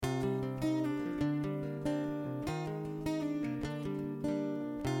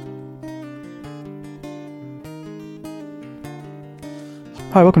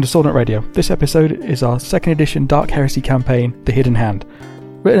Hi, welcome to Swordnut Radio. This episode is our second edition Dark Heresy campaign, The Hidden Hand,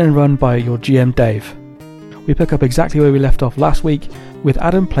 written and run by your GM Dave. We pick up exactly where we left off last week, with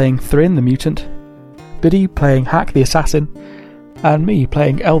Adam playing Thrin the Mutant, Biddy playing Hack the Assassin, and me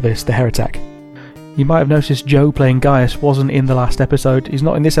playing Elvis the Heretic. You might have noticed Joe playing Gaius wasn't in the last episode. He's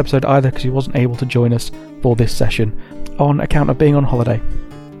not in this episode either because he wasn't able to join us for this session on account of being on holiday.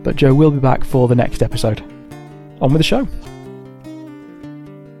 But Joe will be back for the next episode. On with the show.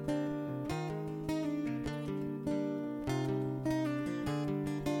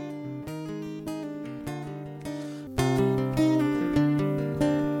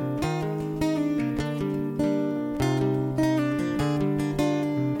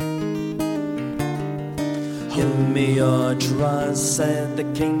 Give me your trust, said the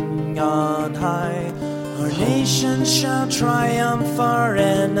king on high. Our nation shall triumph, our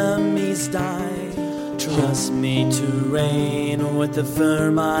enemies die. Trust me to reign with a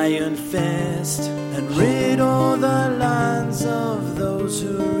firm iron fist, and rid all the lands of those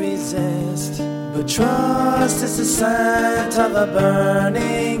who resist. But trust is the scent of a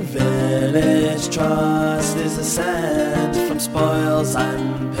burning village. Trust is the scent from spoils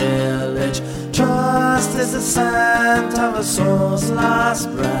and pillage. Trust is the scent of a soul's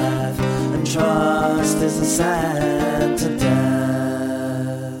last breath, and trust is the scent of death.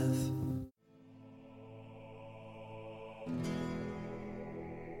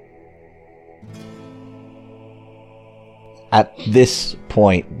 At this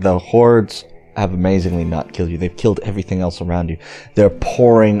point, the hordes have amazingly not killed you. They've killed everything else around you. They're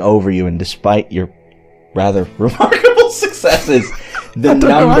pouring over you, and despite your rather remarkable successes, the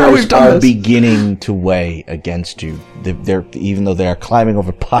numbers are beginning to weigh against you. They're even though they are climbing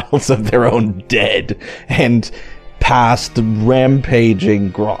over piles of their own dead and past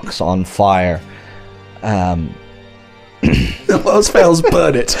rampaging Grox on fire. Those fails,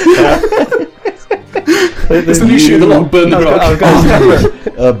 burn it. It's the new shoot the long burn the rock.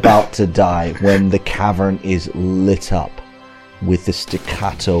 About to die when the cavern is lit up with the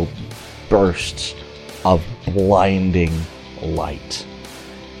staccato bursts of blinding light.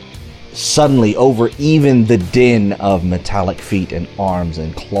 Suddenly, over even the din of metallic feet and arms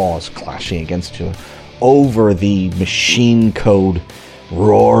and claws clashing against you, over the machine code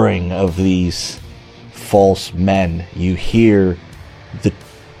roaring of these false men, you hear the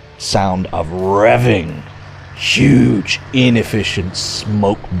sound of revving, huge, inefficient,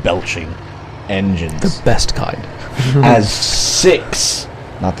 smoke-belching engines. The best kind. As 6,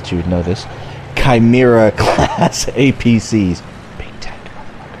 not that you would know this, Chimera-class APCs, big tank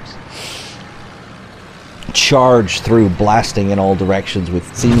motherfuckers, charge through, blasting in all directions,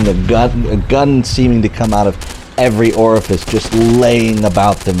 with seeming a gun seeming to come out of every orifice, just laying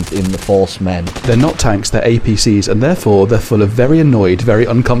about them in the false men. They're not tanks, they're APCs, and therefore they're full of very annoyed, very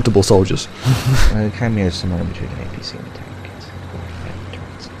uncomfortable soldiers. Chimera is similar between an APC and a tank. It's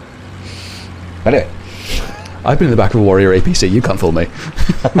but anyway. I've been in the back of a warrior APC, you can't fool me.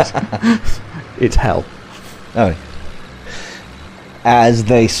 It's hell. Oh. As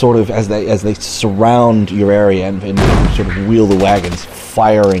they surround your area and sort of wheel the wagons,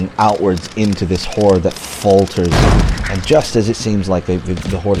 firing outwards into this horde that falters, and just as it seems like the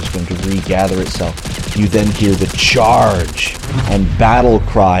horde is going to regather itself, you then hear the charge and battle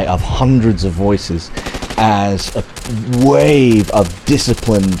cry of hundreds of voices as a wave of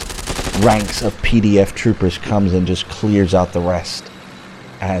disciplined ranks of PDF troopers comes and just clears out the rest.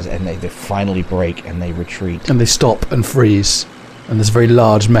 And they finally break and they retreat. And they stop and freeze. And this very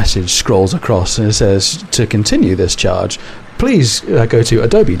large message scrolls across and it says, to continue this charge, please go to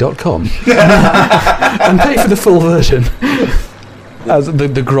adobe.com and pay for the full version. As the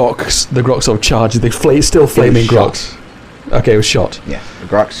Grox sort of charges, still flaming Grox. Okay, it was shot. Yeah, the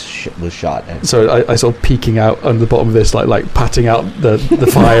Grox was shot. So I sort of peeking out under the bottom of this, like patting out the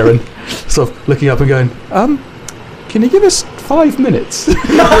fire and sort of looking up and going, can you give us 5 minutes?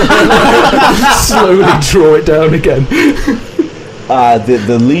 Slowly draw it down again.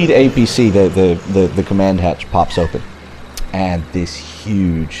 The lead APC, the command hatch pops open, and this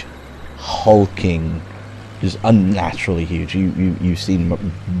huge, hulking, just unnaturally huge. You've seen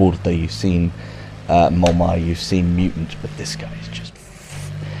Burta, you've seen Moma, you've seen Mutant, but this guy is just.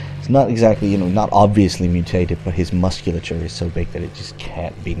 It's not exactly, not obviously mutated, but his musculature is so big that it just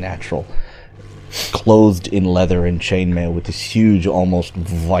can't be natural. Clothed in leather and chainmail with this huge, almost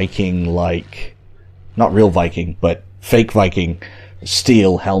Viking-like, not real Viking, but fake Viking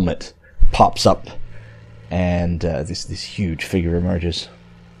steel helmet pops up, and this huge figure emerges.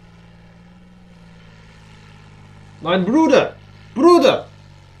 Mein Bruder!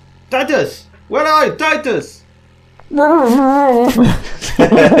 Titus! Where are you, Titus?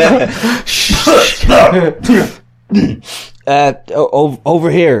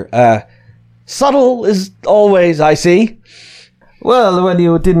 Over here. Subtle as always, I see. Well, when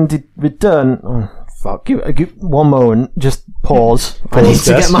you didn't return... Oh, fuck. Give one moment. Just pause. I need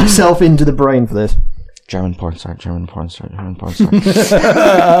to get myself into the brain for this. German porn star.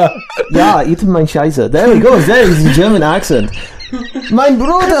 Ja, eat mein Scheiße. There he goes. There is the German accent. Mein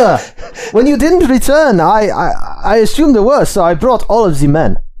Bruder! When you didn't return, I assumed the worst, so I brought all of the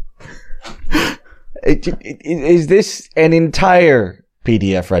men. Is this an entire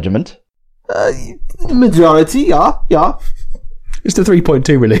PDF regiment? Majority, yeah. It's the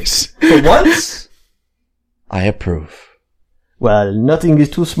 3.2 release. For once, I approve. Well, nothing is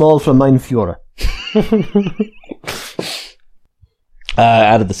too small for mein Führer.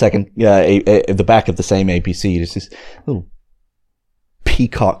 Out of the second, the back of the same APC, there's this little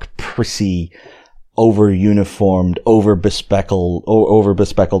peacock, prissy, over-uniformed, over-bespeckled,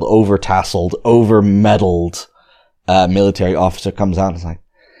 over-tasseled, over-medaled military officer comes out and is like,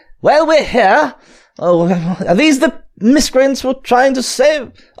 well, we're here. Oh, are these the miscreants we're trying to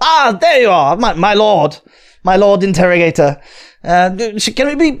save? Ah, there you are, my lord interrogator. Can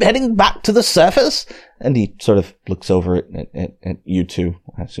we be heading back to the surface? And he sort of looks over at you two.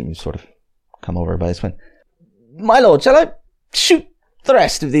 I assume you sort of come over by this point. My lord, shall I shoot the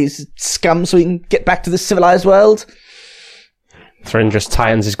rest of these scum so we can get back to the civilized world? Thrin just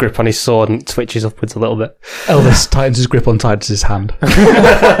tightens his grip on his sword and twitches upwards a little bit. Elvis tightens his grip on Titus's hand.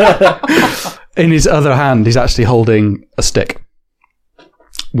 In his other hand, he's actually holding a stick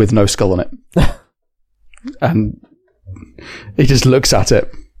with no skull on it. And he just looks at it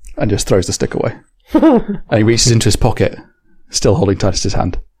and just throws the stick away. And he reaches into his pocket, still holding Titus's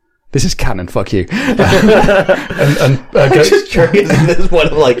hand. This is canon, fuck you. Just curious if there's one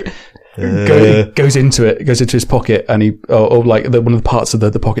of like... goes into his pocket, and he, or like one of the parts of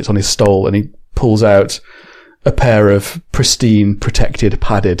the pockets on his stole, and he pulls out a pair of pristine, protected,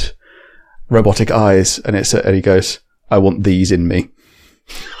 padded robotic eyes, and he goes, I want these in me.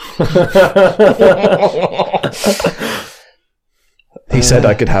 He said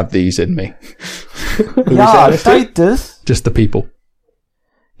I could have these in me. Yeah, Titus. Just the people.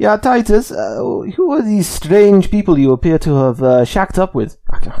 Yeah, Titus, who are these strange people you appear to have shacked up with?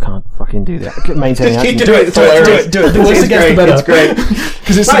 I can't fucking do that. I can't maintain Keep accent. do it. The worse it gets, the better. It's great.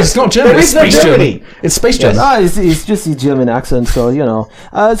 Because it's not German, it's Space German. It's Space German. It's just the German accent, so, you know.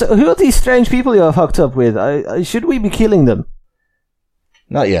 So who are these strange people you have hooked up with? Should we be killing them?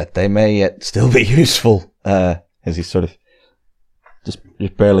 Not yet. They may yet still be useful. As he sort of just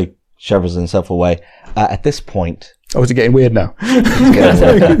barely shovels himself away. At this point... Oh, is it getting weird now?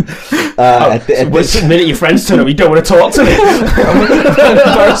 The minute your friends turn up, you don't want to talk to me.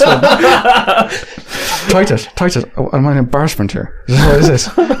 Titus, am I an embarrassment here? What is this?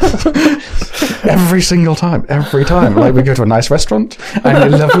 Every single time. Like, we go to a nice restaurant, and you're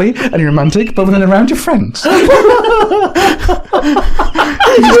lovely, and you're romantic, but then around your friends.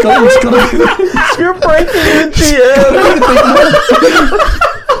 You're breaking into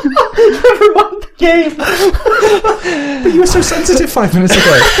Never mind the game. But you were so sensitive 5 minutes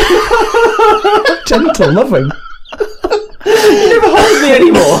ago. Gentle, loving. You never hold me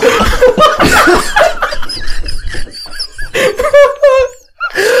anymore.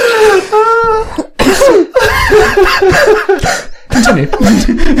 Continue.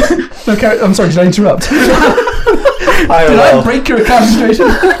 Okay, I'm sorry, did I interrupt? High or Did low? I break your concentration?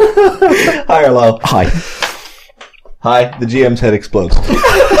 High or low? High. The GM's head explodes.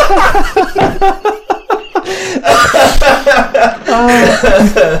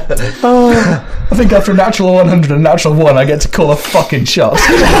 I think after a natural 100 and a natural 1, I get to call a fucking shot.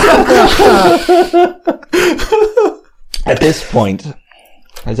 At this point,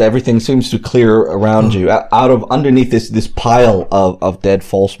 as everything seems to clear around you, out of underneath this pile of dead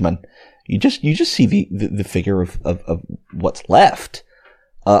falsemen, you just see the figure of what's left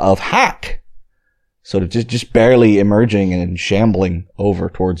of Hack, sort of just barely emerging and shambling over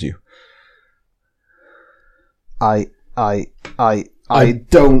towards you. I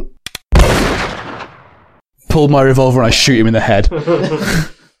don't. Pull my revolver and I shoot him in the head.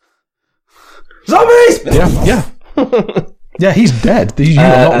 Zombies! Yeah. Yeah, he's dead. You're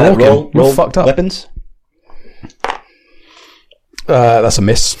not walking. You're fucked up. Weapons. That's a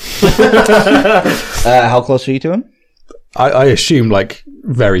miss. How close are you to him? I assume, like,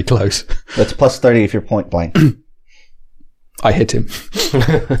 very close. That's plus 30 if you're point blank. I hit him.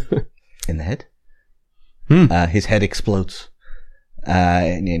 In the head? His head explodes.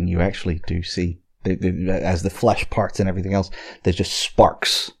 And you actually do see, as the flesh parts and everything else, there's just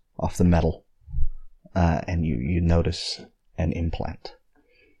sparks off the metal. And you notice an implant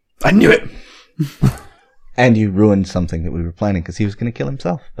I knew it. And you ruined something that we were planning because he was going to kill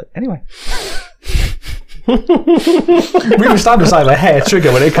himself. But anyway. We've established I have a hair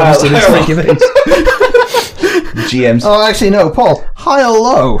trigger when it comes to this freaky things. GM's. Oh, actually, no, Paul. High or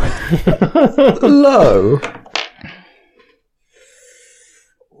low? Low.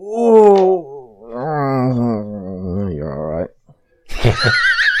 Oh, you're alright.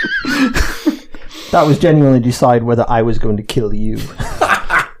 That was genuinely decide whether I was going to kill you.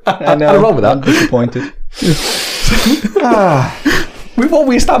 I know. I'm wrong with that. I'm disappointed. With what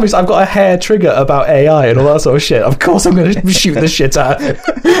we established, I've got a hair trigger about AI and all that sort of shit. Of course I'm going to shoot the shit out of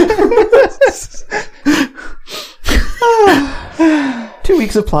it. 2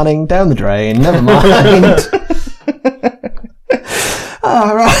 weeks of planning down the drain. Never mind.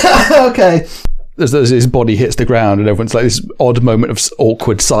 Right. Okay. As his body hits the ground and everyone's like this odd moment of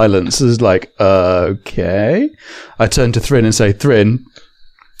awkward silence. It's like, okay. I turn to Thrin and say, Thrin,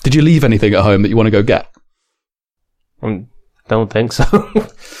 did you leave anything at home that you want to go get? Don't think so.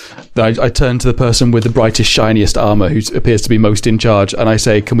 I turn to the person with the brightest, shiniest armor who appears to be most in charge, and I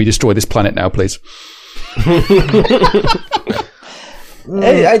say, can we destroy this planet now, please? Hey,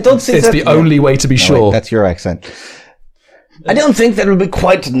 I don't think It's the only way to be sure. Wait, that's your accent. I don't think that will be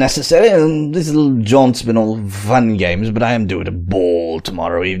quite necessary. This little jaunt's been all fun and games, but I am due at a ball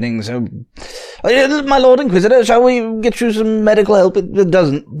tomorrow evening, so... my Lord Inquisitor, shall we get you some medical help? It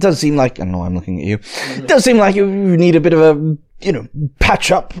does seem like... I know I'm looking at you. It does seem like you need a bit of a,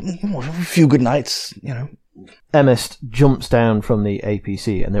 patch up. A few good nights, Emist jumps down from the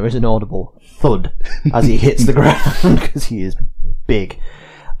APC, and there is an audible thud as he hits the ground, because he is big.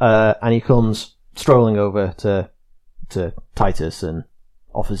 And he comes strolling over to Titus and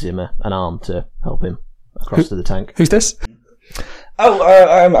offers him an arm to help him across to the tank. Who's this? Oh,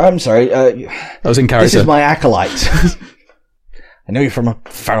 I'm sorry. I was in character. This is my acolyte. I know you're from a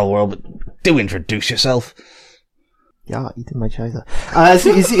feral world, but do introduce yourself. Yeah, eating my chaser.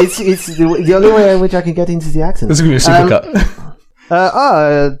 It's the only way in which I can get into the accent. This is going to be a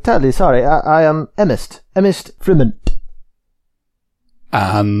supercut. Totally sorry. I am Emist Fremont.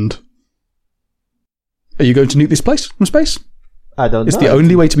 And... are you going to nuke this place from space? I don't know. It's the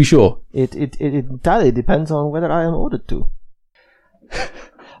only way to be sure. It entirely depends on whether I am ordered to.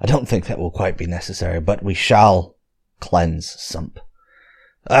 I don't think that will quite be necessary, but we shall cleanse Sump.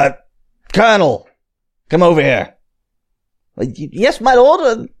 Colonel, come over here. Yes, my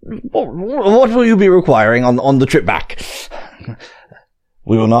lord. What will you be requiring on the trip back?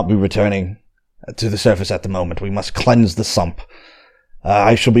 We will not be returning to the surface at the moment. We must cleanse the Sump.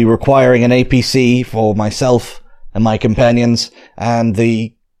 I shall be requiring an APC for myself and my companions, and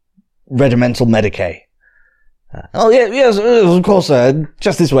the regimental Medicae. Yes, of course,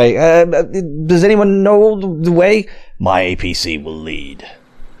 just this way. Does anyone know the way? My APC will lead.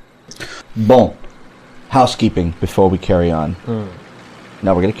 Bon. Housekeeping before we carry on.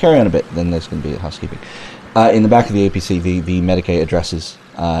 Now we're going to carry on a bit, then there's going to be housekeeping. In the back of the APC, the Medicae addresses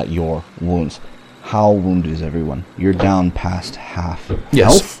your wounds. How wounded is everyone? You're down past half Yes.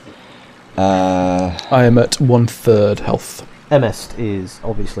 health. I am at 1/3 health. Emist is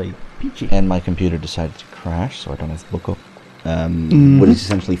obviously peachy. And my computer decided to crash, so I don't have to look up. What is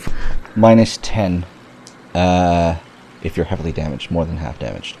essentially minus 10 if you're heavily damaged, more than half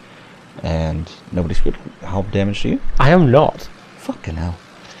damaged. And nobody's good. How damaged are you? I am not. Fucking hell.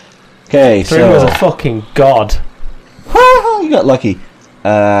 Okay, Thrin so... was a fucking god. you got lucky.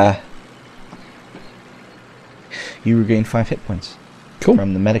 You regain 5 hit points. Cool.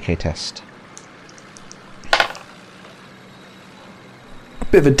 From the Medicae test. A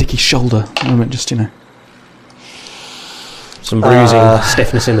bit of a dicky shoulder moment, just, Some bruising,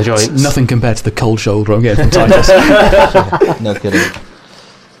 stiffness in the joints. Nothing compared to the cold shoulder I'm getting from Titus. No kidding.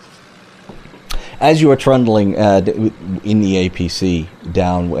 As you are trundling in the APC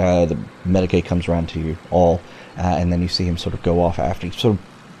down, the Medicae comes around to you all, and then you see him sort of go off after you sort of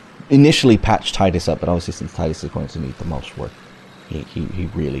initially patch Titus up, but obviously since Titus is going to need the most work, he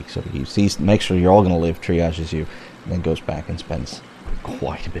really sort of sees, makes sure you're all going to live, triages you, and then goes back and spends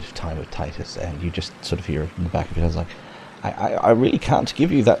quite a bit of time with Titus, and you just sort of hear in the back of your head like, I really can't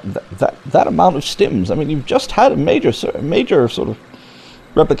give you that amount of stims. I mean, you've just had a major sort of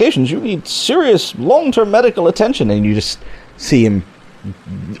replications. You need serious long-term medical attention, and you just see him.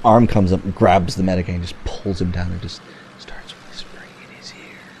 Arm comes up, and grabs the Medicae, and just pulls him down, and just starts whispering in his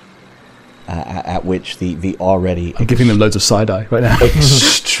ear. At which the already I'm giving them loads of side eye right now.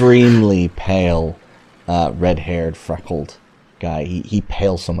 extremely pale, red-haired, freckled guy. He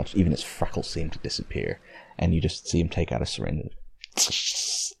pales so much, even his freckles seem to disappear. And you just see him take out a syringe.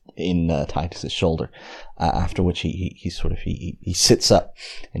 in Titus's shoulder. After which he sits up,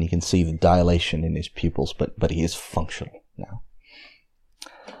 and you can see the dilation in his pupils, but he is functional now.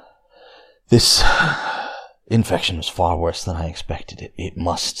 This infection was far worse than I expected. It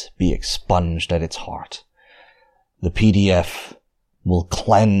must be expunged at its heart. The PDF will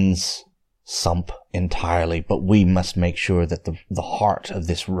cleanse Sump entirely, but we must make sure that the heart of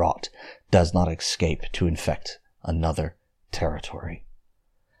this rot does not escape to infect another territory.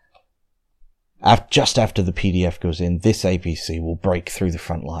 Just after the PDF goes in, this APC will break through the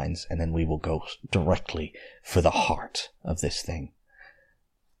front lines, and then we will go directly for the heart of this thing.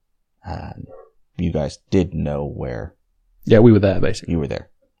 You guys did know where... Yeah, we were there, basically. You were there.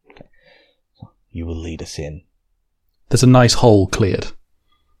 Okay. So you will lead us in. There's a nice hole cleared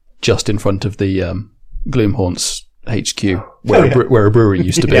just in front of the Gloomhaunts HQ, where a brewery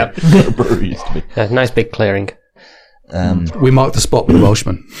used to be. Yeah. Where a brewery used to be. Nice big clearing. We marked the spot with the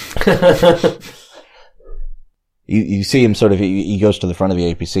Welshman. You see him sort of, he goes to the front of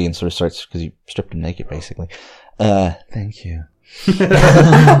the APC and sort of starts, because he stripped him naked, basically. Thank you.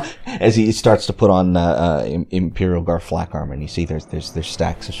 As he starts to put on Imperial Guard flak armor, and you see there's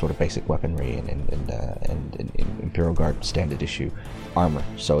stacks of sort of basic weaponry and Imperial Guard standard issue armor.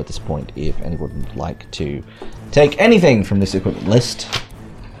 So at this point, if anyone would like to take anything from this equipment list,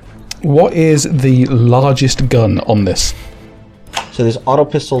 What is the largest gun on this? so there's auto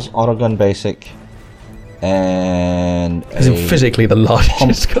pistols, auto gun basic, and As in physically the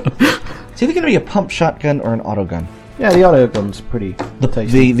largest gun. it's either going to be a pump shotgun or an auto gun. Yeah, the auto gun's pretty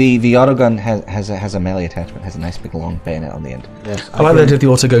tasty. The auto gun has a melee attachment, has a nice big long bayonet on the end. Yes, I like the idea of the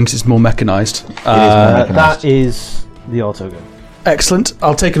auto gun because it's more mechanized. that is the auto gun. Excellent.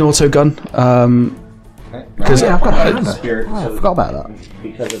 I'll take an auto gun. Because I've got a hammer. I forgot about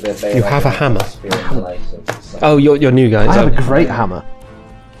that. You have a hammer? Oh, you're new guys. I have a great hammer.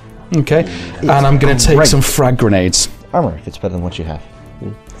 okay, and I'm going to take some frag grenades. Armor, if it's better than what you have.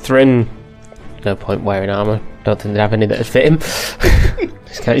 Thrin, no point wearing armour. Don't think they have any that would fit him.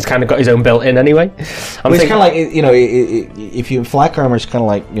 He's kind of got his own built in anyway. It's kind of like, if you flak armor is kind of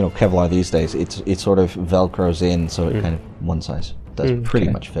like Kevlar these days. It sort of velcros in, so it kind of one size does pretty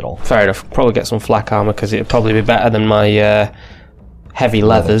much fit all. Fair enough. Probably get some flak armour because it'd probably be better than my heavy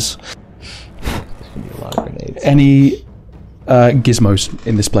leathers. There's gonna be a lot of grenades. Any gizmos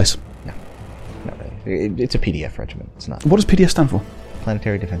in this place? No, it's a PDF regiment. It's not What does PDF stand for?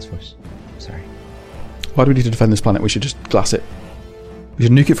 Planetary Defense Force. Sorry. Why do we need to defend this planet? We should just glass it. We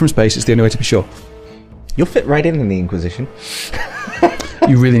should nuke it from space. It's the only way to be sure. You'll fit right in the Inquisition.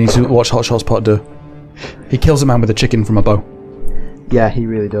 You really need to watch Hot Shots Part 2. He kills a man with a chicken from a bow. Yeah, he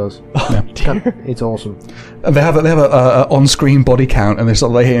really does. Yeah. It's awesome. And they have a on-screen body count, and they're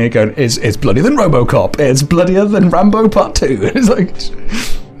sort of like hearing it going, it's bloodier than RoboCop. It's bloodier than Rambo Part 2. It's like...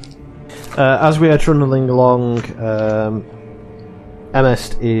 As we are trundling along,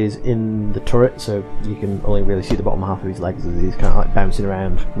 Emest is in the turret, so you can only really see the bottom half of his legs as he's kind of like bouncing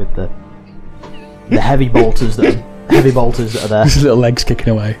around with the heavy bolters that are there. His little legs kicking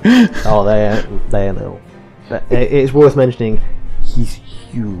away. Oh, they are little. But it's worth mentioning, he's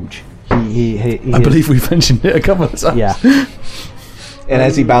huge. He I believe we've mentioned it a couple of times. Yeah. And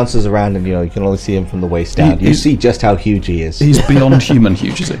as he bounces around, and you can only see him from the waist down, you see just how huge he is. He's beyond human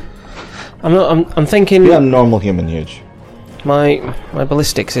huge, is he? I'm thinking Beyond normal human huge. my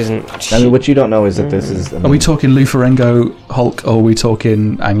ballistics isn't. I mean, what you don't know is that this is. Are we talking Lou Ferrigno Hulk, or are we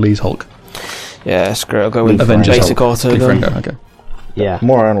talking Ang Lee's Hulk? Yeah, screw it. I'll go with Avengers basic Hulk. auto Lou gun. Ferrigno, okay. Yeah.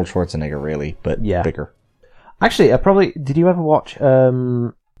 more Arnold Schwarzenegger, really, but Yeah. bigger? Actually, did you ever watch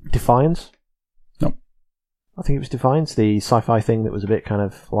Defiance? No. I think it was Defiance, the sci-fi thing that was a bit kind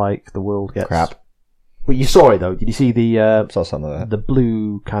of like the world gets... Crap. Well, you saw it though. Did you see the Saw some of that. the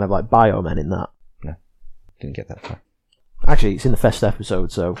blue kind of like biomen in that? Didn't get that far. Actually, it's in the first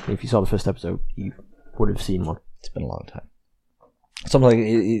episode, so if you saw the first episode, you would have seen one. It's been a long time. Something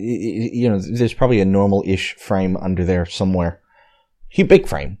like there's probably a normal-ish frame under there somewhere. Big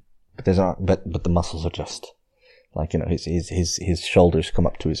frame, but but the muscles are just like his shoulders come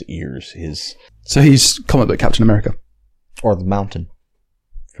up to his ears. So he's comic book Captain America. Or the Mountain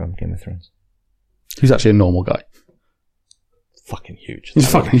from Game of Thrones. Who's actually a normal guy. Fucking huge.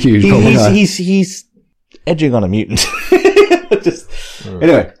 He's fucking huge. normal guy. He's edging on a mutant.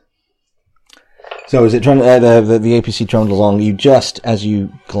 Anyway. So as it the APC trundles along, you just as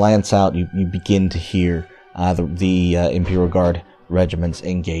you glance out, you begin to hear the Imperial Guard regiments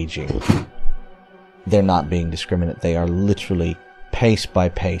engaging. They're not being discriminate. They are literally pace by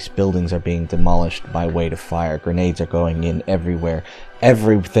pace. Buildings are being demolished by weight of fire. Grenades are going in everywhere.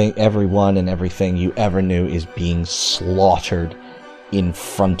 Everyone and everything you ever knew is being slaughtered in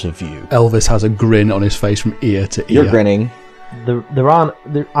front of you. Elvis has a grin on his face from ear to ear. You're grinning.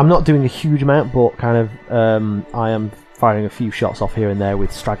 I'm not doing a huge amount, but kind of I am firing a few shots off here and there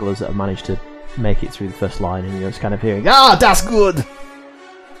with stragglers that have managed to make it through the first line, and you're just kind of hearing, that's good!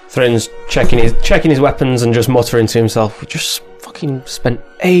 Thrin's checking his weapons and just muttering to himself, we just fucking spent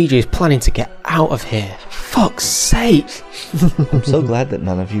ages planning to get out of here. Fuck's sake! I'm so glad that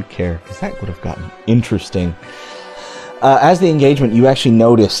none of you care, because that would have gotten interesting. As the engagement, you actually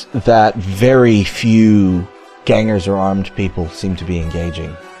notice that very few gangers or armed people seem to be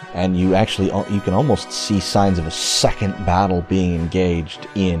engaging. And you can almost see signs of a second battle being engaged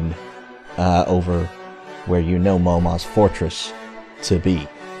in over where you know Moma's fortress to be.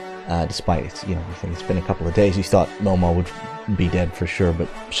 Despite it's, you think it's been a couple of days, you thought Moma would be dead for sure, but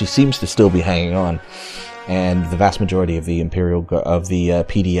she seems to still be hanging on. And the vast majority of the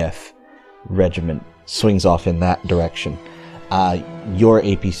PDF regiment swings off in that direction. Your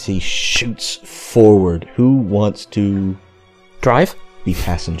APC shoots forward. Who wants to Drive? be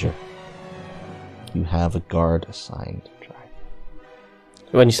passenger? You have a guard assigned. Drive.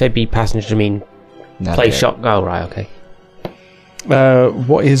 When you say be passenger, do you mean Navigate. play shot? Oh, right, okay.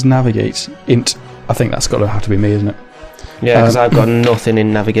 What is navigate? Int. I think that's got to have to be me, isn't it? Yeah, because I've got nothing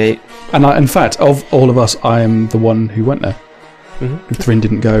in navigate. And in fact, of all of us, I am the one who went there. Mm-hmm. Thrin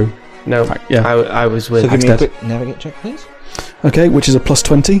didn't go. No, In fact, yeah. I was with... So give me a Axted. quick navigate check, please. Okay, which is a plus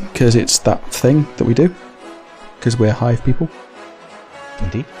 20, because it's that thing that we do. Because we're hive people.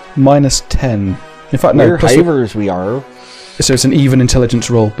 Indeed. Minus 10. In fact, no. We're hivers, we are. So it's an even intelligence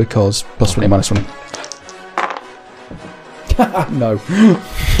roll, because plus 20, minus 20. No.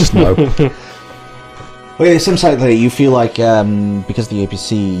 Just no. Okay, some side that you feel like, because the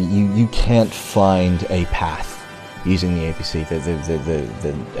APC, you can't find a path using the APC. The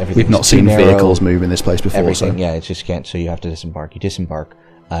everything. We've not seen vehicles move in this place before, Everything, so... yeah, it just can't. So you have to disembark. You disembark,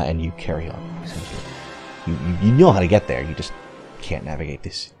 and you carry on. Essentially, you know how to get there. You just can't navigate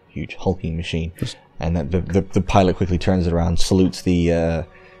this huge hulking machine. And then the pilot quickly turns it around, salutes the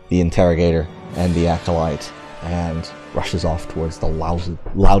interrogator and the acolyte, and rushes off towards the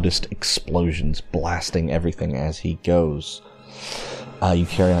loudest explosions, blasting everything as he goes. You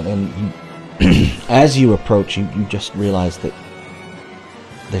carry on, and as you approach, you just realize that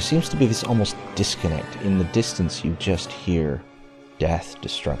there seems to be this almost disconnect. In the distance, you just hear death,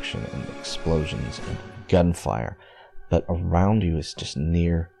 destruction, and explosions, and gunfire, but around you is just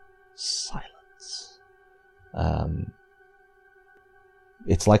near silence.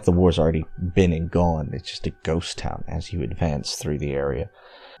 It's like the war's already been and gone. It's just a ghost town as you advance through the area.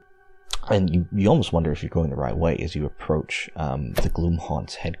 And you almost wonder if you're going the right way as you approach the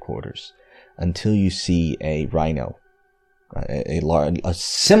Gloomhaunt's headquarters, until you see a rhino, a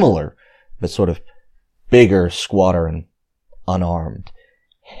similar but sort of bigger, squatter, and unarmed,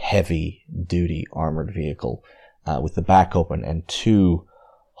 heavy-duty armored vehicle with the back open, and two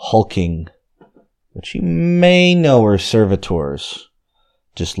hulking, which you may know are servitors,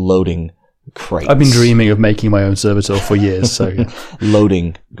 just loading crates. I've been dreaming of making my own servitor for years, so... Yeah.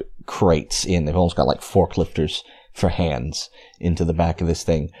 Loading crates in. They've almost got like forklifters for hands into the back of this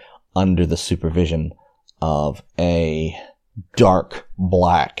thing, under the supervision of a dark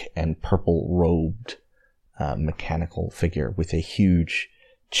black and purple robed mechanical figure with a huge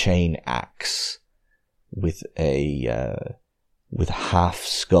chain axe with a half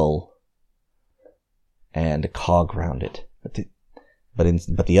skull and a cog round it.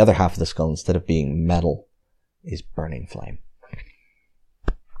 But the other half of the skull, instead of being metal, is burning flame.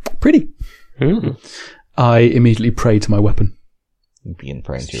 Pretty. I immediately pray to my weapon. You begin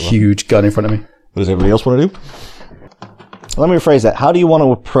praying to your Huge gun in front of me. What does everybody else want to do? Let me rephrase that. How do you want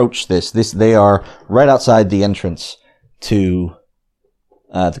to approach this? They are right outside the entrance to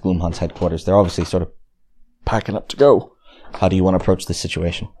the Gloomhaunt's headquarters. They're obviously sort of packing up to go. How do you want to approach this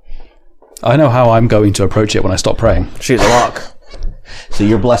situation? I know how I'm going to approach it when I stop praying. Shoot the lock. So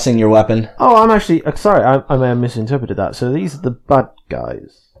you're blessing your weapon? Oh, I'm actually... sorry, I may have misinterpreted that. So these are the bad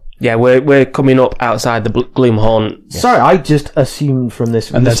guys. Yeah, we're coming up outside the Gloomhaunt. Yeah. Sorry, I just assumed from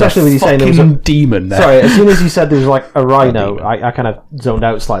this... And there's especially a with you saying there was a demon there. Sorry, as soon as you said there was like a rhino, I kind of zoned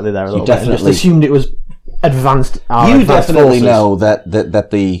out slightly there a little bit and just assumed it was advanced. You definitely know that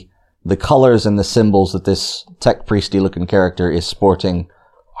the colors and the symbols that this tech priesty looking character is sporting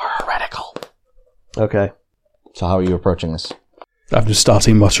are heretical. Okay. So how are you approaching this? I'm just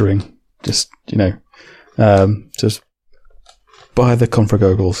starting muttering. Just, just by the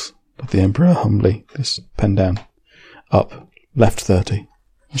confragogles of the Emperor humbly, this pen down, up, left 30,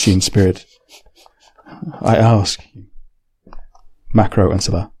 machine spirit. I ask you, Macro and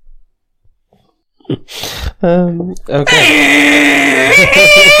Salah. Amen.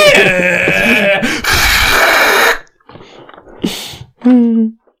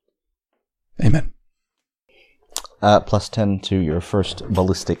 Plus 10 to your first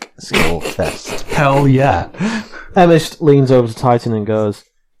ballistic skill test. Hell yeah. Emist leans over to Titan and goes,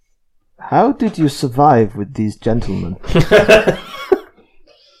 "How did you survive with these gentlemen?"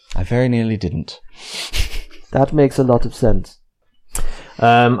 I very nearly didn't. That makes a lot of sense.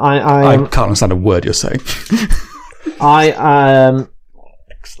 I can't understand a word you're saying. I'm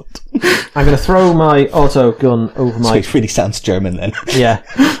going to throw my auto gun over So my... it really sounds German then. Yeah.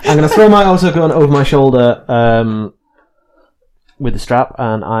 I'm going to throw my auto gun over my shoulder with the strap,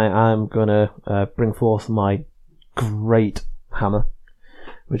 and I am going to bring forth my great hammer,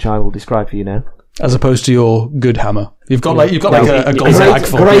 which I will describe for you now. As opposed to your good hammer. You've got like a gold bag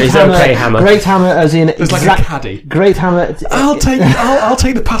full. Great His hammer, okay hammer. Great hammer, as in It's like a caddy. Great hammer. I'll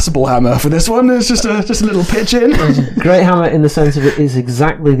take the passable hammer for this one. It's just a little pitch in. Great hammer, in the sense of it is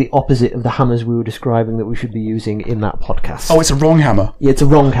exactly the opposite of the hammers we were describing that we should be using in that podcast. Oh, it's a wrong hammer. Yeah, it's a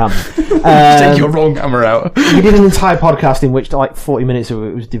wrong hammer. Take your wrong hammer out. We did an entire podcast in which like 40 minutes of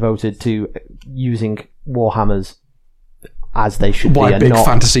it was devoted to using warhammers as they should Why be. big and not...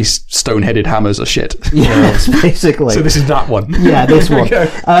 fantasy stone-headed hammers are shit. Yes, basically. So this is that one. Yeah, this one. Okay.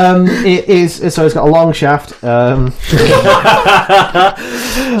 It is. So it's got a long shaft.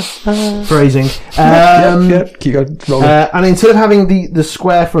 Phrasing. Keep going. Rolling. And instead of having the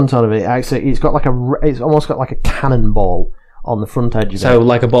square front on of it, actually, it's got it's almost got like a cannonball on the front edge of So it.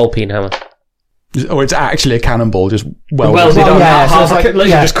 like a ball peen hammer. Oh, it's actually a cannonball, just welded. Welded on. yeah, so half, it's like- literally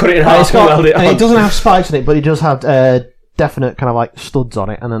yeah. just cut it in And half it's got- and weld it on. and it doesn't have spikes in it, but it does have definite kind of like studs on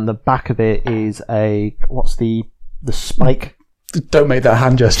it, and then the back of it is what's the spike? Don't make that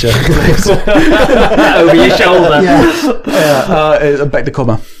hand gesture. Over your shoulder. Yeah. Back to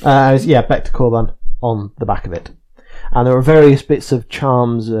comma. Bector Korban on the back of it, and there are various bits of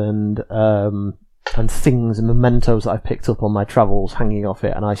charms and things and mementos that I've picked up on my travels hanging off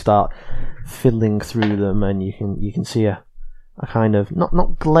it, and I start fiddling through them, and you can see a kind of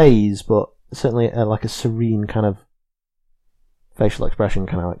not glaze, but certainly like a serene kind of facial expression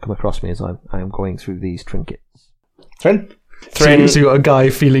kind of like come across me as I am going through these trinkets. Thren? So you got a guy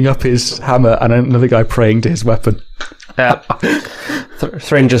feeling up his hammer and another guy praying to his weapon.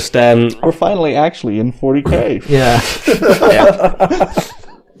 Thrin just We're finally actually in 40k. Yeah.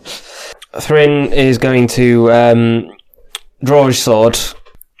 Thrin is going to draw his sword,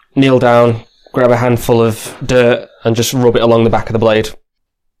 kneel down, grab a handful of dirt, and just rub it along the back of the blade.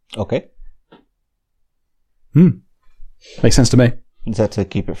 Okay. Makes sense to me. Is that to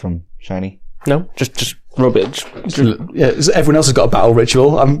keep it from shiny? No, just rub it. Yeah, everyone else has got a battle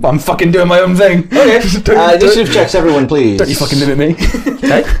ritual. I'm fucking doing my own thing. Okay. Initiative checks, everyone, please. Don't you fucking limit me.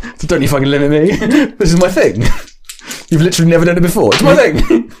 Hey? Don't you fucking limit me. This is my thing. You've literally never done it before. It's my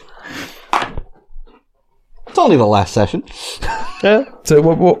thing. It's only the last session. So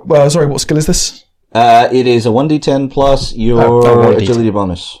what skill is this? It is a 1d10 plus your 1d10. agility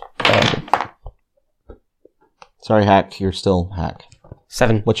bonus. Sorry, Hack. You're still Hack.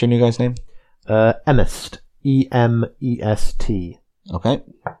 7. What's your new guy's name? Emest. E-M-E-S-T. Okay.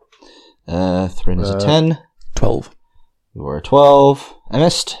 Thrin is a 10. 12. You are a 12.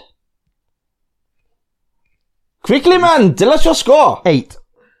 Emist. Quickly, man! Tell us your score! 8.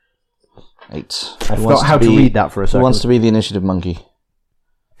 8. I forgot how to read that for a second. Who wants to be the initiative monkey?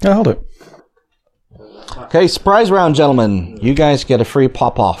 Yeah, hold it. Okay, surprise round, gentlemen. You guys get a free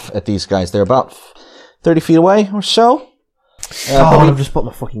pop-off at these guys. They're about 30 feet away or so. I've just put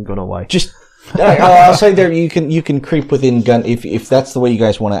my fucking gun away. Just, I'll say there, you can creep within gun, if that's the way you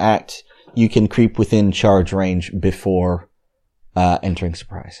guys want to act, you can creep within charge range before entering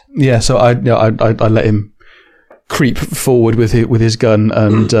surprise. Yeah, so I let him creep forward with his gun,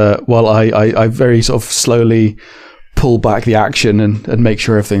 and while I very sort of slowly pull back the action and make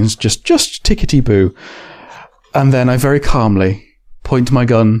sure everything's just tickety boo, and then I very calmly point my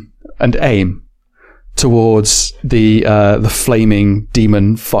gun and aim towards the flaming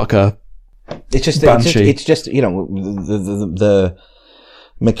demon fucker. It's just you know the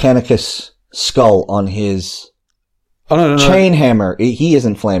Mechanicus skull on his chain hammer. He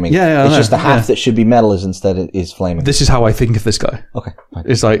isn't flaming. Yeah, it's just the half that should be metal is flaming. This is how I think of this guy. Okay, fine.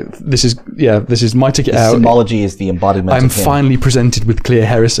 It's like this is my ticket The out. symbology is the embodiment. I'm of him. finally presented with clear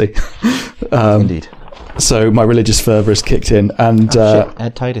heresy. Indeed. So my religious fervour has kicked in, and Shit,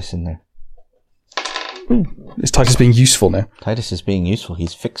 add Titus in there. is Titus being useful now? Titus is being useful.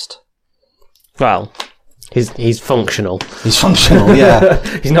 He's fixed. Well, he's functional. He's functional. Yeah.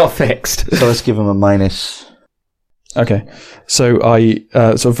 He's not fixed. So let's give him a minus Okay, so I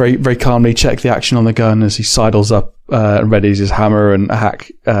sort of very, very calmly check the action on the gun as he sidles up and readies his hammer and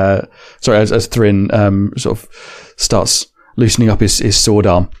hack. As Thrin sort of starts loosening up his sword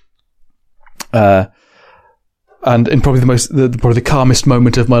arm. And in probably probably the calmest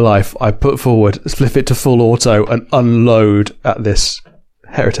moment of my life, I put forward, flip it to full auto, and unload at this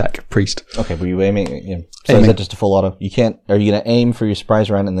heretic priest. Okay, were you aiming? So is that just a full auto? You can't. Are you going to aim for your surprise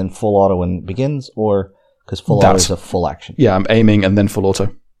round and then full auto when it begins, or because full auto is a full action? Yeah, I'm aiming and then full auto.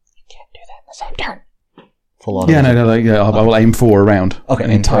 You can't do that in the same turn. Full auto. Yeah, I will aim for a round. Okay,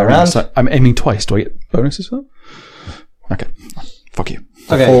 an entire round. So I'm aiming twice. Do I get bonuses for that? Okay, fuck you.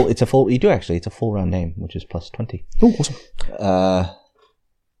 It's a full. You do actually. It's a full round aim, which is plus 20. Oh, awesome.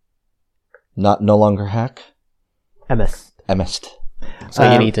 No longer hack. Emist.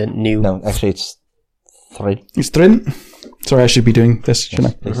 So you need a new... No, actually it's 3. It's Thrin. Sorry, I should be doing this,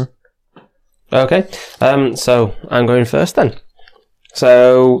 shouldn't I? Please. Okay, so I'm going first then.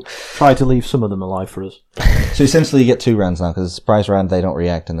 So... Try to leave some of them alive for us. So essentially you get 2 rounds now, because the surprise round they don't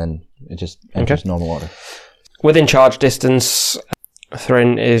react, and then it just enters normal order. Within charge distance,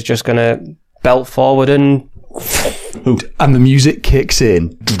 Thrin is just going to belt forward and... And the music kicks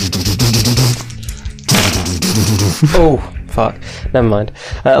in. Oh, fuck. Never mind.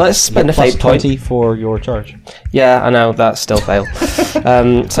 Let's spend a fate point. 20 for your charge. Yeah, I know, that's still fail. So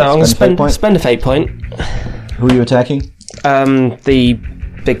I'm going to spend a fate point. Who are you attacking? The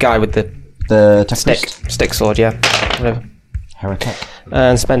big guy with the stick sword, yeah. Whatever. Heretic.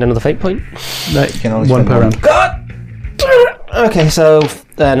 And spend another fate point. No, you can only one per spend round. God! Okay, so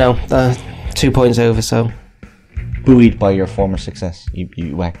 2 points over, so... Buoyed by your former success.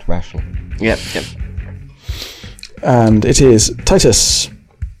 You act rational. Yep. And it is Titus.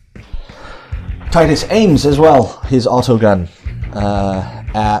 Titus aims as well his auto gun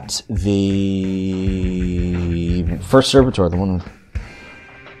at the first servitor, the one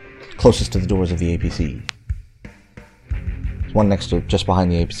closest to the doors of the APC. One next to, just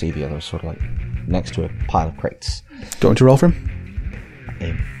behind the APC, the other sort of like next to a pile of crates. Do you want to roll for him?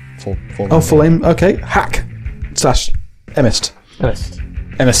 Aim. Full full aim. Okay. Hack. / Emist. Hack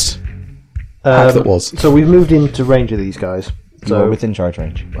that was. So we've moved into range of these guys. So within charge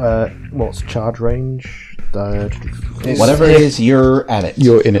range. What's charge range? Whatever it is, you're at it.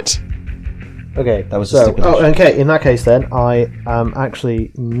 You're in it. Okay. That was a stipulation. Okay. In that case, then I am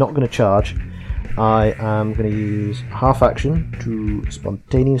actually not going to charge. I am going to use half action to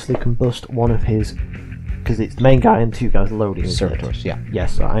spontaneously combust one of his, because it's the main guy and 2 guys loading. Servitors, yeah.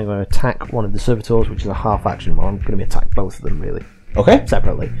 Yes, so I'm going to attack one of the servitors, which is a half action. Well, I'm going to attack both of them really. Okay.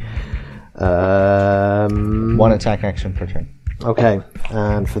 Separately. 1 attack action per turn. Okay,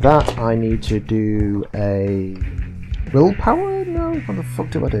 and for that I need to do a willpower? No, what the fuck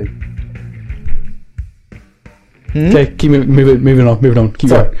do I do? Okay, keep moving on. Keep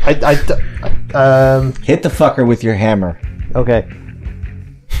going. Hit the fucker with your hammer. Okay.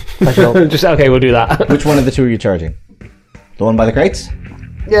 Just okay, we'll do that. Which one of the 2 are you charging? The one by the crates?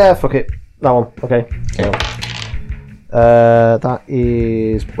 Yeah, fuck it. That one. Okay. Okay. That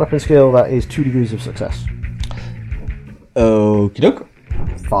is weapon skill. That is 2 degrees of success. Okie doke.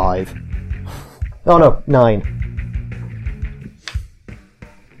 5. Oh no, 9.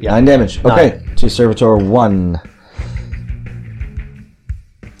 Yeah. 9 damage. Okay. To Servitor 1.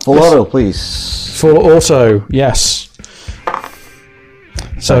 Full auto, please. Full auto, yes.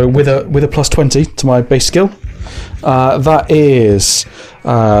 So with a plus 20 to my base skill, that is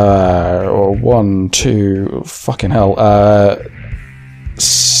 1, 2, fucking hell,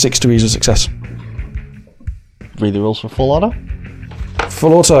 6 degrees of success. Read the rules for full auto.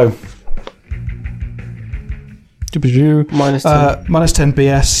 Full auto. Minus 10. Minus 10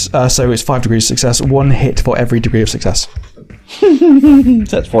 BS, so it's 5 degrees of success. 1 hit for every degree of success. So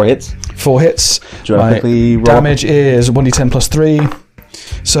that's 4 hits. 4 hits. Do you want to quickly roll? Damage is 1d10 plus 3.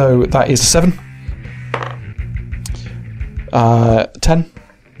 So that is 7. 10.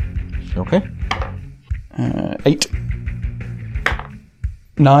 Okay. 8.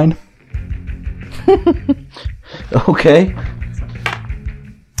 9. Okay.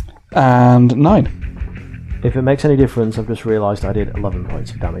 And 9. If it makes any difference, I've just realised I did 11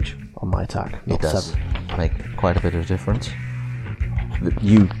 points of damage on my attack, not It does 7. make quite a bit of difference.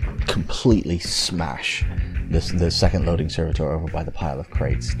 You completely smash the second loading servitor over by the pile of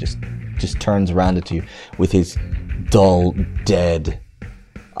crates. Just turns around at you with his dull, dead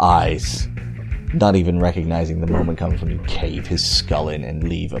eyes, not even recognizing the moment comes when you cave his skull in and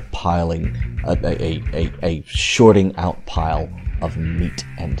leave a shorting out pile of meat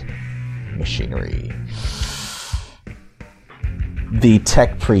and machinery. The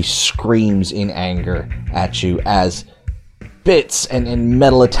tech priest screams in anger at you as bits and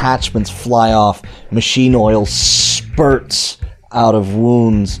metal attachments fly off. Machine oil spurts out of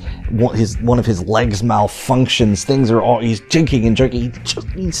wounds. One of his legs malfunctions. Things are all... He's jinking and jerking.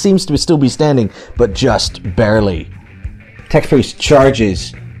 He seems to still be standing, but just barely. Tech priest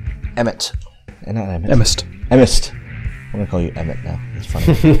charges Emmett. Not Emmett. Emmett. I'm going to call you Emmett now. It's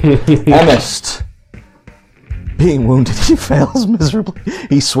funny. Emmett. Being wounded, he fails miserably.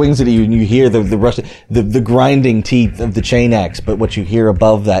 He swings at you, and you hear the rush, the grinding teeth of the chain axe. But what you hear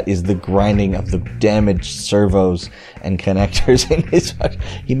above that is the grinding of the damaged servos and connectors in his.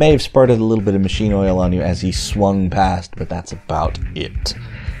 He may have spurted a little bit of machine oil on you as he swung past, but that's about it.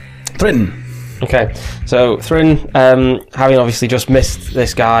 Thrin. Okay, so Thrin, having obviously just missed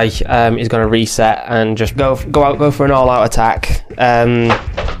this guy, is going to reset and just go for an all-out attack.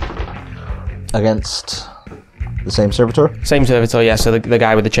 Against the same servitor? Same servitor, yeah, so the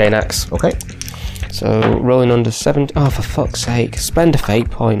guy with the chain axe. Okay. So, rolling under 70... Oh, for fuck's sake. Spend a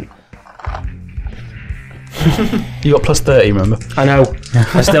fate point. You got plus 30, remember? I know.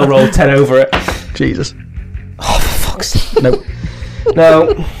 I still rolled 10 over it. Jesus. Oh, for fuck's sake. Nope.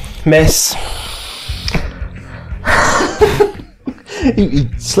 No. Miss. He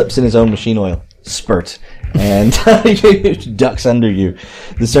slips in his own machine oil. Spurt. And ducks under you.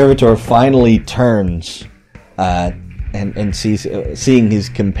 The servitor finally turns and seeing his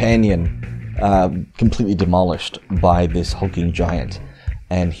companion completely demolished by this hulking giant,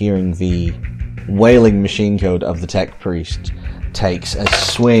 and hearing the wailing machine code of the tech priest, takes a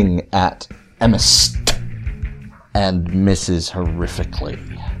swing at Emmett and misses horrifically.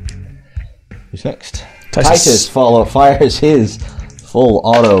 Who's next? Titus fires his full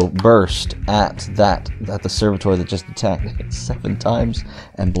auto burst at the servitor that just attacked 7 times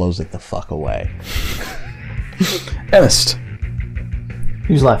and blows it the fuck away. Emmett.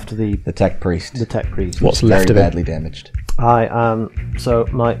 Who's left? The tech priest. The tech priest. What's very left of it? badly damaged. I am. So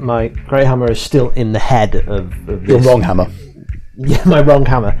my grey hammer is still in the head of this. Your wrong hammer. Yeah, my wrong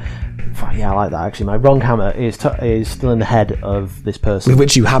hammer. Yeah, I like that actually. My wrong hammer is still in the head of this person, With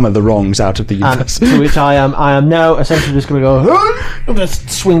which you hammer the wrongs out of the and universe. to which I am now essentially just going to go. I'm going to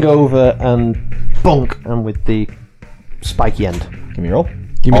swing over and bonk, and with the spiky end. Give me a roll.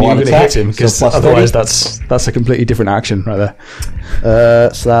 You mean All you're on going to attack, hit him? Because so plus otherwise 30? that's a completely different action right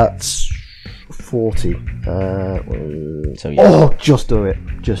there. So that's 40. So Oh, just do it.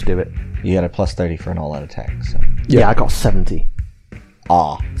 Just do it. you got a plus 30 for an all-out attack. So. Yeah, I got 70.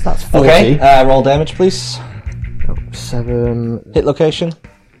 Ah. So that's 40. Okay. Roll damage, please. 7. Hit location.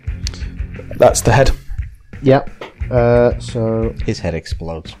 That's the head. Yep. So His head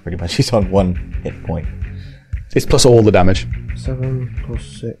explodes. Pretty much. He's on 1 hit point. It's plus all the damage. 7 plus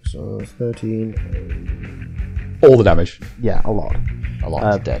 6, 13. All the damage. Yeah, a lot. A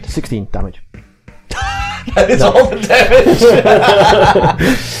lot is dead. 16 damage. That is all the damage.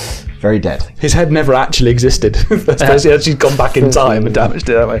 Very dead. His head never actually existed. That's he actually gone back in time and damaged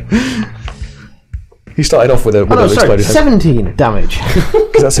it that way. He started off with a exploded head. 17 damage.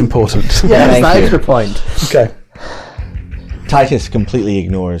 Because that's important. Yeah, Thank that's that you. extra point. Okay. Titus completely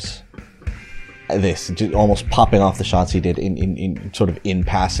ignores this, just almost popping off the shots he did in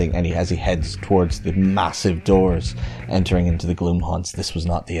passing, and as he heads towards the massive doors entering into the gloom haunts. This was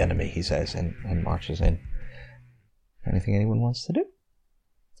not the enemy, he says, and marches in. Anything anyone wants to do?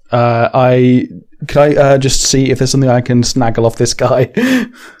 Can I just see if there's something I can snaggle off this guy?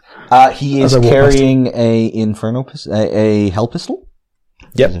 He is carrying a hell pistol.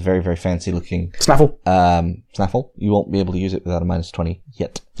 Yep. It's a very, very fancy looking Snaffle. snaffle. You won't be able to use it without a minus 20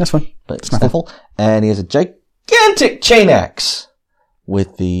 yet. That's fine. But snaffle. And he has a gigantic chain axe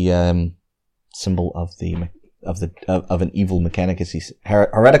with the symbol of an evil Mechanicus,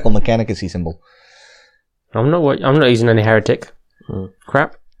 heretical Mechanicus symbol. I'm not using any heretic.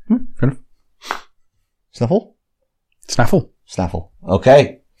 Crap. Fair enough. Snuffle? Snaffle. Snaffle.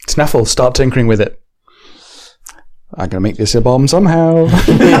 Okay. Snaffle, start tinkering with it. I'm going to make this a bomb somehow.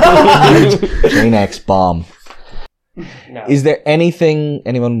 Chain axe bomb. No. Is there anything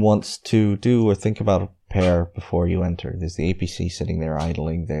anyone wants to do or think about prepare before you enter? There's the APC sitting there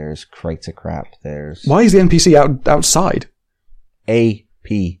idling. There's crates of crap. There's Why is the NPC outside?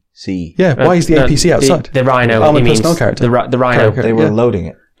 APC. Yeah, why is the APC outside? The Rhino. Armored he means personnel character. The Rhino. Character. They were Yeah. loading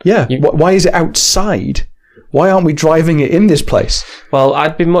it. Yeah, why is it outside? Why aren't we driving it in this place? Well,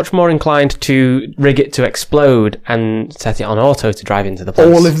 I'd be much more inclined to rig it to explode and set it on auto to drive into the place.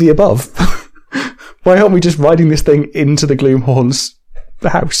 All of the above. Why aren't we just riding this thing into the Gloomhorn's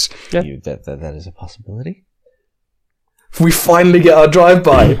house? Yeah. That is a possibility. We finally get our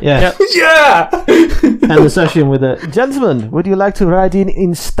drive-by. Yeah. Yeah! End the session with a gentlemen, would you like to ride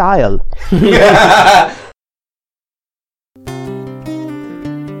in style?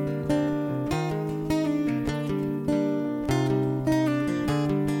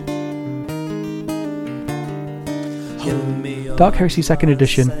 Dark Heresy 2nd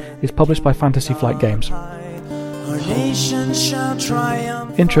Edition is published by Fantasy Flight Games. Our nation shall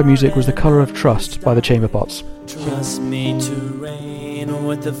triumph. Intro music was The Colour of Trust by the Chamberpots. Trust me to reign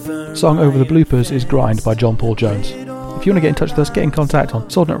with the firm. Song over the bloopers is Grind by John Paul Jones. If you want to get in touch with us, get in contact on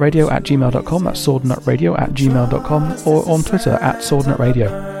swordnutradio@gmail.com, that's swordnutradio@gmail.com, or on Twitter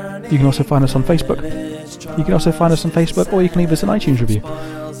 @swordnutradio. You can also find us on Facebook. Or you can leave us an iTunes review.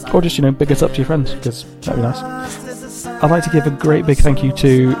 Or just, big us up to your friends, because that'd be nice. I'd like to give a great big thank you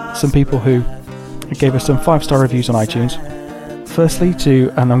to some people who gave us some 5-star reviews on iTunes. Firstly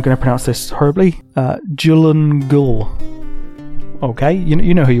to, and I'm going to pronounce this horribly, Julian Gull. Okay,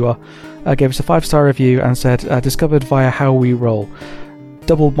 you know who you are. Gave us a 5-star review and said, discovered via How We Roll.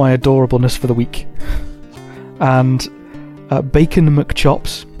 Doubled my adorableness for the week. And Bacon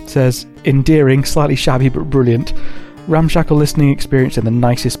McChops says, endearing, slightly shabby but brilliant. Ramshackle listening experience in the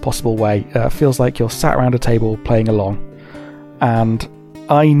nicest possible way. Feels like you're sat around a table playing along. And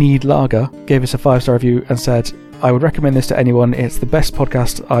I Need Lager gave us a 5-star review and said, I would recommend this to anyone. It's the best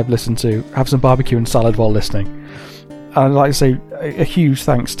podcast I've listened to. Have some barbecue and salad while listening. And I'd like to say a huge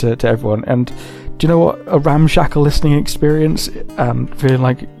thanks to everyone. And do you know what? A ramshackle listening experience and feeling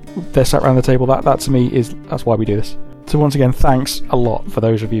like they're sat around the table, that to me that's why we do this. So once again, thanks a lot for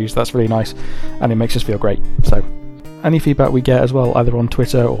those reviews. That's really nice and it makes us feel great. So any feedback we get as well, either on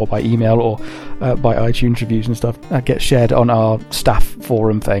Twitter or by email or by iTunes reviews and stuff, gets shared on our staff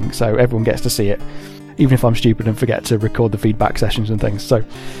forum thing, so everyone gets to see it, even if I'm stupid and forget to record the feedback sessions and things. So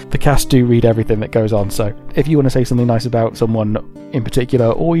the cast do read everything that goes on, so if you want to say something nice about someone in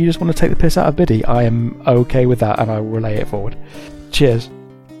particular, or you just want to take the piss out of Biddy, I am okay with that and I will relay it forward. Cheers.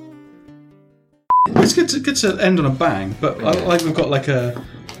 It's good to end on a bang, but I like we've got like a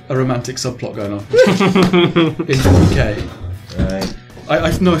romantic subplot going on in the UK. Right.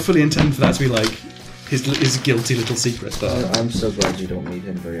 I fully intend for that to be like his guilty little secret. But I'm so glad you don't meet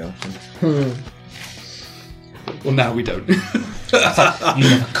him very often. Well, now we don't. You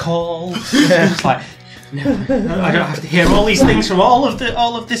never call. It's like, no, I don't have to hear all these things from all of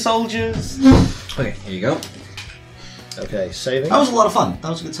the soldiers. Okay, here you go. Okay, saving. That was a lot of fun. That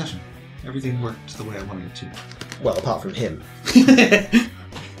was a good session. Everything worked the way I wanted it to. Well, apart from him.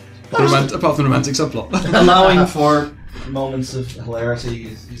 Apart from the romantic subplot. Allowing for moments of hilarity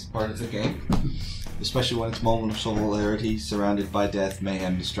is part of the game. Especially when it's moments of hilarity surrounded by death,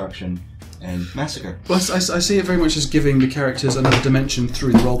 mayhem, destruction, and massacre. Well, I see it very much as giving the characters another dimension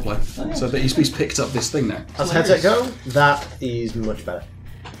through the roleplay. So that he's picked up this thing now. As headset go, that is much better.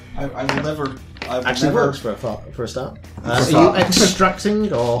 I will never... Actually works for a start. Are you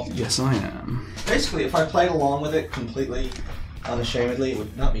extracting or...? Yes, I am. Basically, if I played along with it completely unashamedly, it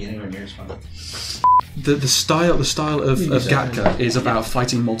would not be anywhere near as fun. The style of Gatka is about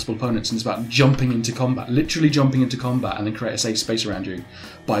fighting multiple opponents, and it's about jumping into combat, literally jumping into combat, and then create a safe space around you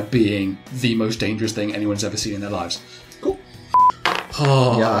by being the most dangerous thing anyone's ever seen in their lives. Cool.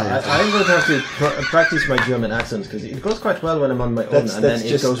 Oh, yeah, I'm going to have to practice my German accent because it goes quite well when I'm on my own, and then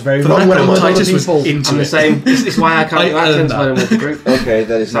it goes very wrong when I'm on other people. I'm the same. This is why I can't do accents when I'm with the group. Okay,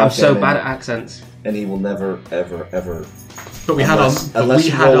 that is not I'm so canon, bad at accents. and he will never, ever, ever. But we unless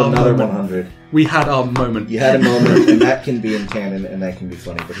had you roll another 100. We had our moment. You had a moment, and that can be in canon, and that can be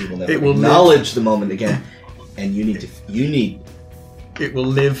funny. But he will never acknowledge the moment again. And you need. It will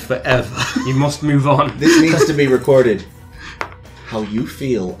live forever. You must move on. This needs to be recorded. How you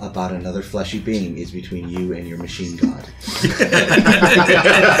feel about another fleshy being is between you and your machine god.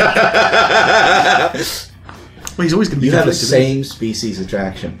 Well, he's always going to be. You have the same species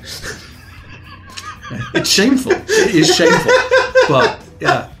attraction. It's shameful. It is shameful. But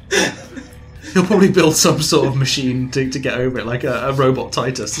yeah, he'll probably build some sort of machine to get over it, like a robot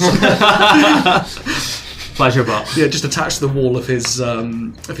Titus. Pleasure bot. Yeah, just attached to the wall of his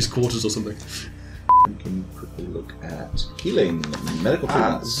quarters or something. We can quickly look at healing, medical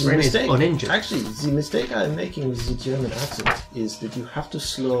treatments. The mistake, uninjured. actually, the mistake I'm making with the German accent is that you have to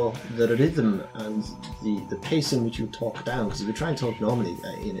slow the rhythm and the pace in which you talk down, because if you try and talk normally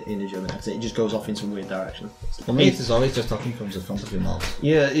in a German accent, it just goes off in some weird direction. For me, it is always just talking from the front of your mouth.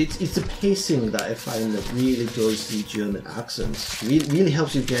 Yeah, it's the pacing that I find that really does the German accent. Really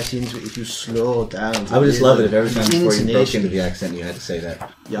helps you get into it if you slow down. I would just love it if every time before you broke intonation. into the accent you had to say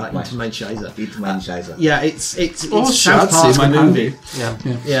that. Yeah, into mein Scheiße. Eat mein Scheiße. Yeah, it's Oh, South Park the movie. Yeah.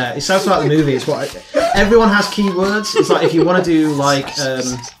 Yeah, it's South Park the movie. It's what everyone has keywords. It's like if you want to do like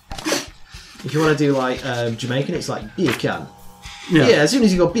Jamaican, it's like beer can. Yeah, as soon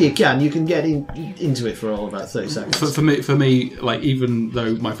as you go beer can, you can get into it for all about 30 seconds. For me, like even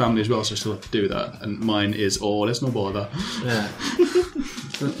though my family is Welsh, I still have to do that, and mine is let's not bother. Yeah.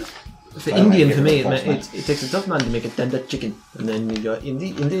 For Indian, for me, it takes a tough man to make a tender chicken, and then you got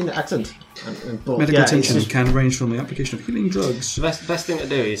Indian accent. Medical attention can range from the application of healing drugs. The best thing to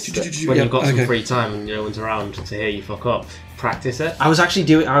do is when you've got some free time and no one's around to hear you fuck up, practice it. I was actually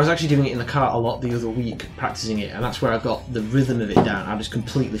doing it in the car a lot the other week, practicing it, and that's where I got the rhythm of it down. I just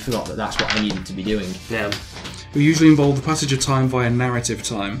completely forgot that that's what I needed to be doing. Yeah. We usually involve the passage of time via narrative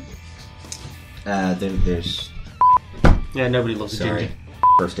time. There's nobody loves a ginger.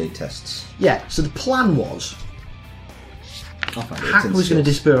 first aid tests. Yeah, so the plan was Hack was going to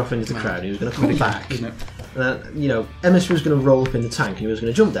disappear off into the crowd. He was going to come back. Emmis was going to roll up in the tank. He was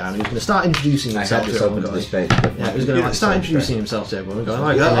going to jump down. He was going to start introducing himself to everyone. He was going to start introducing himself to everyone and going,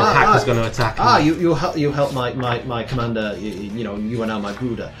 and then Hack was going to attack him. You helped my commander. You are now my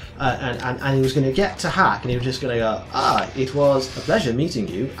Gruder. And he was going to get to Hack, and he was just going to go, it was a pleasure meeting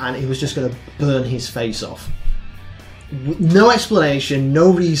you, and he was just going to burn his face off. No explanation,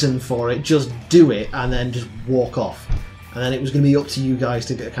 no reason for it. Just do it, and then just walk off. And then it was going to be up to you guys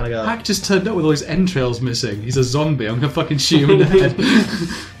to kind of go. Hack just turned up with all his entrails missing. He's a zombie. I'm going to fucking shoot him in the head.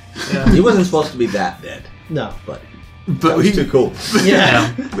 Yeah. He wasn't supposed to be that dead. No, but that was too cool.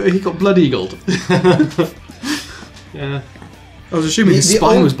 Yeah. But he got blood eagled. Yeah. I was assuming his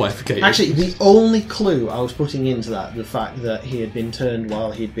spine was bifurcated. Actually, the only clue I was putting into that, the fact that he had been turned while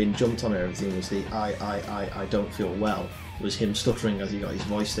he'd been jumped on and everything, was the I don't feel well. Was him stuttering as he got his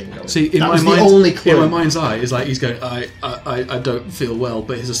voice thing going. See, in my mind's eye, is like he's going, I don't feel well,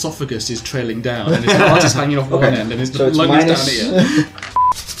 but his esophagus is trailing down, and his heart is hanging off one end, and his lung is down here.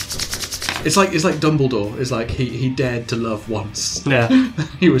 It's like Dumbledore. It's like he dared to love once. Yeah.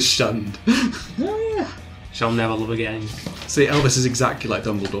 He was shunned. Shall never love again. See, Elvis is exactly like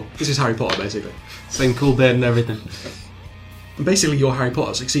Dumbledore. This is Harry Potter, basically. Same cool beard and everything. Basically, you're Harry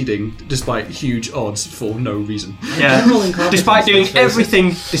Potter succeeding despite huge odds for no reason. Yeah. Despite doing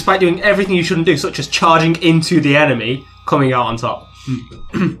everything you shouldn't do, such as charging into the enemy, coming out on top.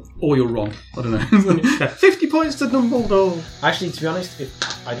 Or you're wrong. I don't know. 50 points to Dumbledore. Actually, to be honest,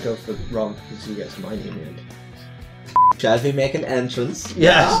 I'd go for wrong because he gets Hermione in the end. Shall we make an entrance?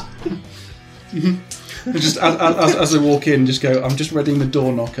 Yes. Just as I walk in, just go, I'm just readying the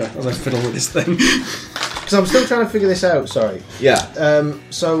door knocker as I fiddle with this thing. Because I'm still trying to figure this out, sorry. Yeah.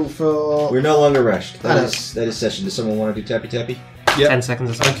 So for... We're no longer rushed. That is session. Does someone want to do tappy tappy? Yeah. 10 seconds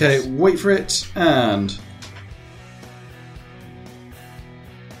or so. Okay, wait for it, and...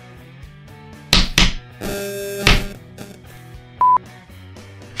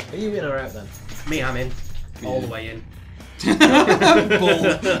 Are you in or out then? Me, I'm in. All the way in.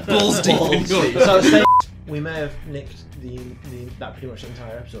 Balls deep. So we may have nicked that pretty much the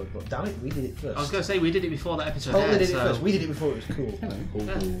entire episode, but damn it, we did it first. I was going to say, we did it before that episode. We did it first. We did it before it was cool.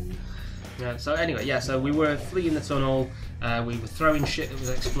 Yeah, so anyway, so we were fleeing the tunnel, we were throwing shit that was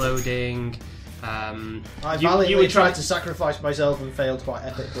exploding. I valiantly tried to sacrifice myself and failed quite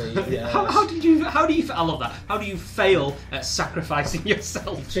epically. Yeah. How do you I love that. How do you fail at sacrificing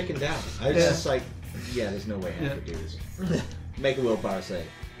yourself? Chicken down. I was just like, there's no way I could do this. Make a willpower say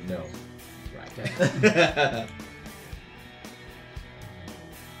no. Right. Okay.